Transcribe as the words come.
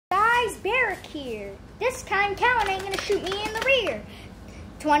Barrack here. This kind count ain't gonna shoot me in the rear.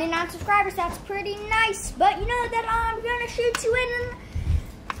 29 subscribers, that's pretty nice. But you know that I'm gonna shoot you in and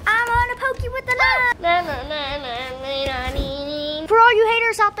I'm gonna poke you with the knife. For all you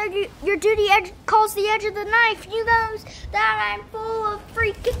haters out there, your duty edge calls the edge of the knife. You know that I'm full of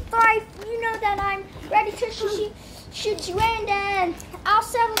freaking life. You know that I'm ready to shoot you in, and I'll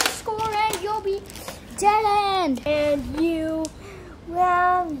settle the score and you'll be dead end. And you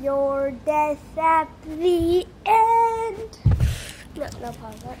will your death at the end. No,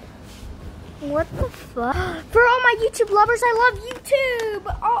 pause that. What the fuck? For all my YouTube lovers, I love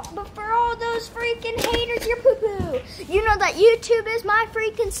YouTube. But for all those freaking haters, you're poo-poo. You know that YouTube is my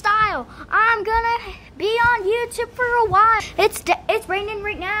freaking style. I'm gonna be on YouTube for a while. It's raining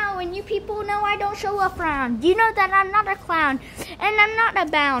right now, and you people know I don't show a frown. You know that I'm not a clown, and I'm not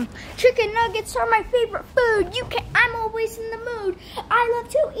abound. Chicken nuggets are my favorite food. I'm always in the mood. I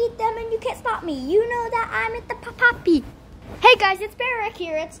love to eat them, and you can't stop me. You know that I'm at the poppy. Hey guys, it's Barrack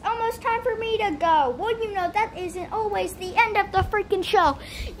here. It's almost time for me to go. Well, you know that isn't always the end of the freaking show.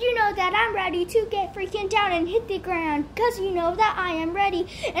 You know that I'm ready to get freaking down and hit the ground. Cause you know that I am ready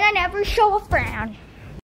and I never show a frown.